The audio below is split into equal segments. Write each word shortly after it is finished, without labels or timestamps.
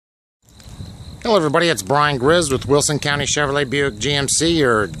Hello everybody, it's Brian Griz with Wilson County Chevrolet Buick GMC,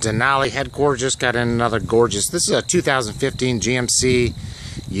 your Denali headquarters. Just got in another gorgeous, this is a 2015 GMC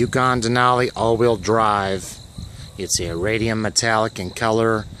YUKON Denali all-wheel drive. It's a IRIDIUM metallic in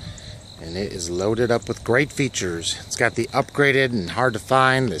color, and it is loaded up with great features. It's got the upgraded and hard to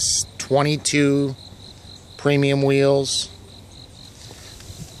find, this 22 premium wheels.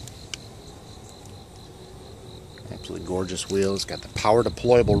 Absolutely gorgeous wheels. Got the power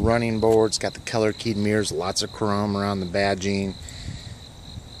deployable running boards. Got the color keyed mirrors. Lots of chrome around the badging.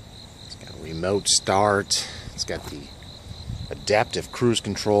 It's got a remote start. It's got the adaptive cruise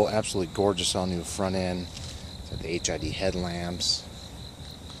control. Absolutely gorgeous all new front end. It's got the HID headlamps.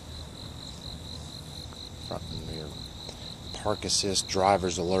 Front and rear park assist,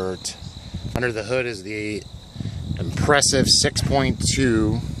 driver's alert. Under the hood is the impressive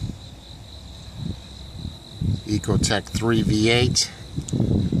 6.2 Ecotec 3 V8.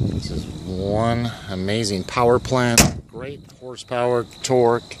 This is one amazing power plant, great horsepower,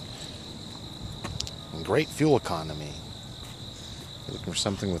 torque, and great fuel economy. If you're looking for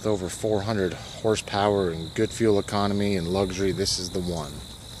something with over 400 horsepower and good fuel economy and luxury, this is the one.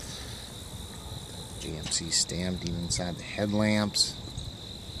 GMC stamped even inside the headlamps.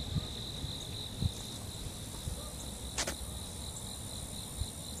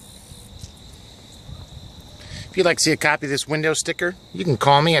 If you'd like to see a copy of this window sticker, you can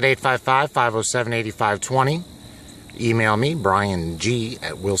call me at 855-507-8520. Email me,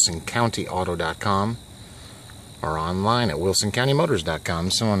 briang@wilsoncountyauto.com, or online at wilsoncounty.motors.com.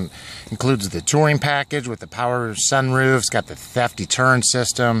 This one includes the touring package with the power sunroof. It's got the theft deterrent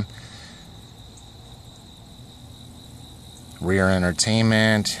system, rear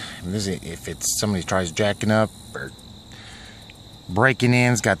entertainment. If it's somebody tries jacking up or breaking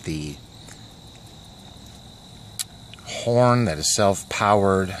in, it's got the horn that is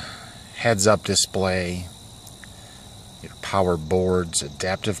self-powered, heads-up display, your power boards,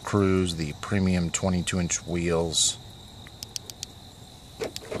 adaptive cruise, the premium 22-inch wheels,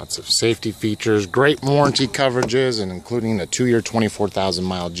 lots of safety features, great warranty coverages, and including a 2-year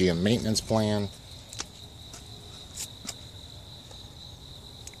 24,000-mile GM maintenance plan.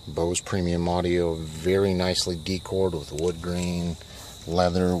 Bose premium audio, very nicely decored with wood grain,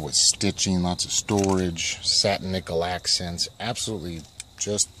 leather with stitching, lots of storage, satin nickel accents. Absolutely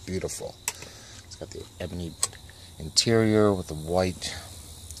just beautiful. It's got the ebony interior with the white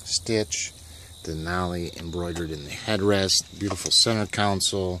stitch, Denali embroidered in the headrest, beautiful center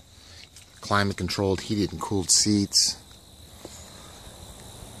console, climate controlled heated and cooled seats,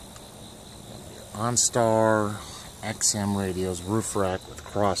 OnStar XM radios, roof rack with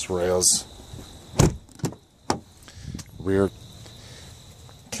cross rails, rear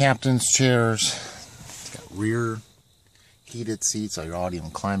captain's chairs. It's got rear heated seats, all your audio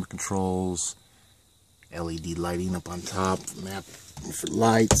and climate controls, LED lighting up on top, map for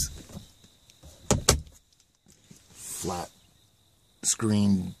lights, flat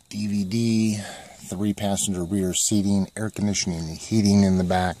screen DVD, 3-passenger rear seating, air conditioning and heating in the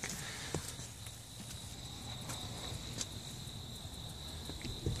back.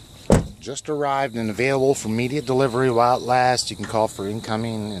 Just arrived and available for immediate delivery while it lasts. You can call for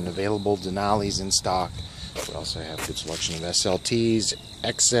incoming and available Denalis in stock. We also have a good selection of SLTs,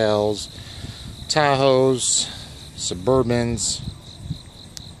 XLs, Tahoes, Suburbans.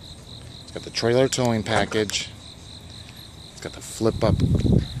 It's got the trailer towing package. It's got the flip-up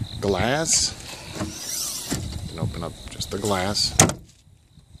glass. You can open up just the glass.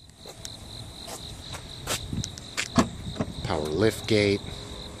 Power lift gate.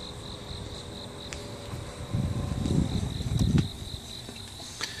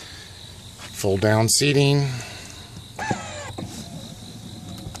 Fold down seating. You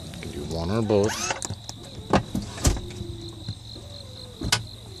can do one or both.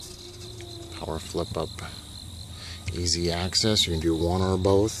 Power flip up, easy access. You can do one or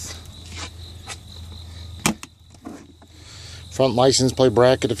both. Front license plate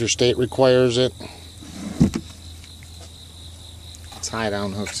bracket if your state requires it. Tie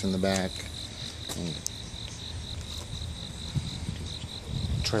down hooks in the back.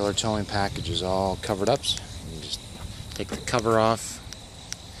 Trailer towing package is all covered up, so you can just take the cover off.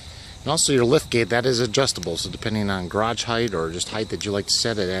 And also your lift gate, that is adjustable, so depending on garage height or just height that you like to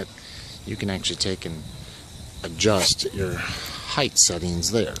set it at, you can actually take and adjust your height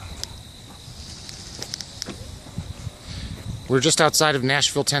settings there. We're just outside of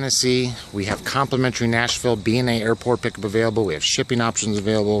Nashville, Tennessee. We have complimentary Nashville B&A airport pickup available. We have shipping options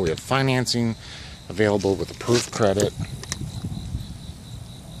available. We have financing available with approved credit.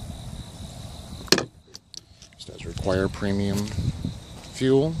 This does require premium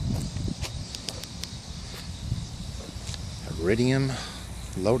fuel. IRIDIUM,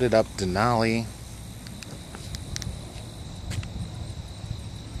 loaded up DENALI.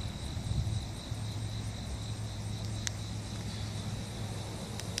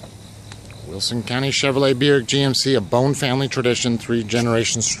 Wilson County Chevrolet Buick GMC, a Bone family tradition, 3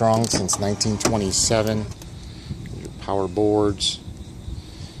 generations strong since 1927. Your power boards,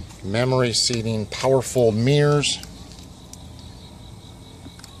 memory seating, powerful mirrors,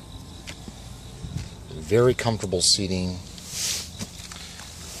 very comfortable seating.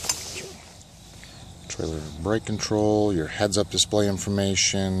 Trailer brake control, your heads-up display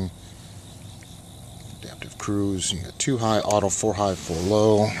information, adaptive cruise. You got 2 high auto, 4 high, 4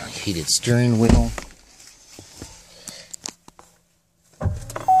 low, heated steering wheel.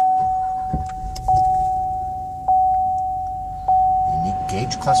 Unique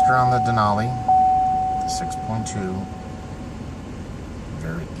gauge cluster on the DENALI, 6.2.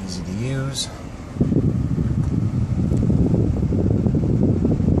 Very easy to use.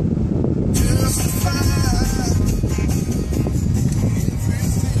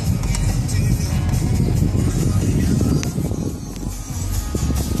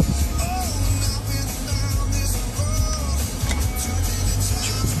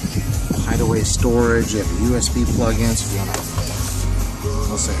 Hideaway storage, you have a USB plug-in, so if you want to.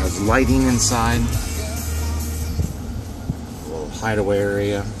 Also has lighting inside. A little hideaway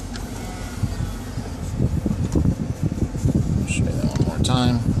area. I'll show you that one more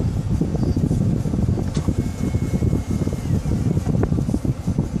time.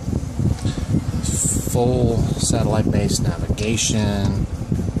 Full satellite-based navigation,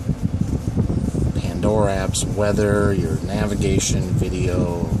 Pandora apps, weather, your navigation,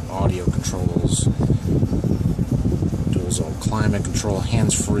 video, audio controls, dual zone climate control,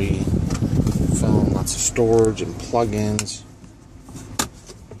 hands-free phone, lots of storage and plug-ins.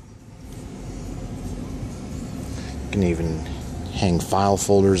 You can even hang file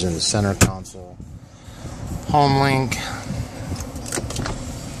folders in the center console. Home link,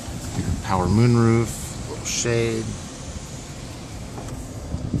 power moonroof, little shade,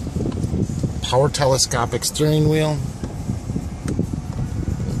 power telescopic steering wheel.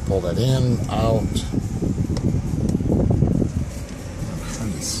 Pull that in, out.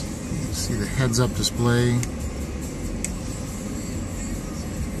 You see the heads-up display.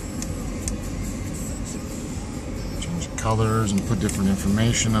 Change the colors and put different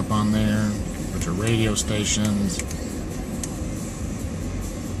information up on there. Put your radio stations.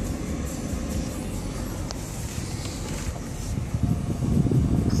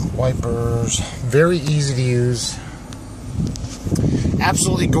 Wipers. Very easy to use.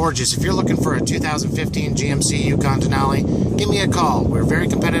 Absolutely gorgeous. If you're looking for a 2015 GMC YUKON DENALI, give me a call. We're very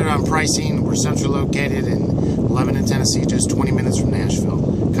competitive on pricing. We're centrally located in Lebanon, Tennessee, just 20 minutes from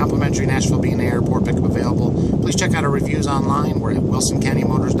Nashville. Complimentary Nashville being the airport pickup available. Please check out our reviews online. We're at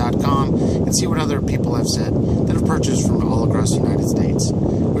wilsoncounty.motors.com and see what other people have said that have purchased from all across the United States.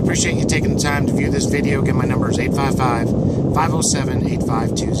 We appreciate you taking the time to view this video. Again, my number is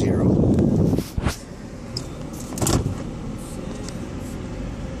 855-507-8520.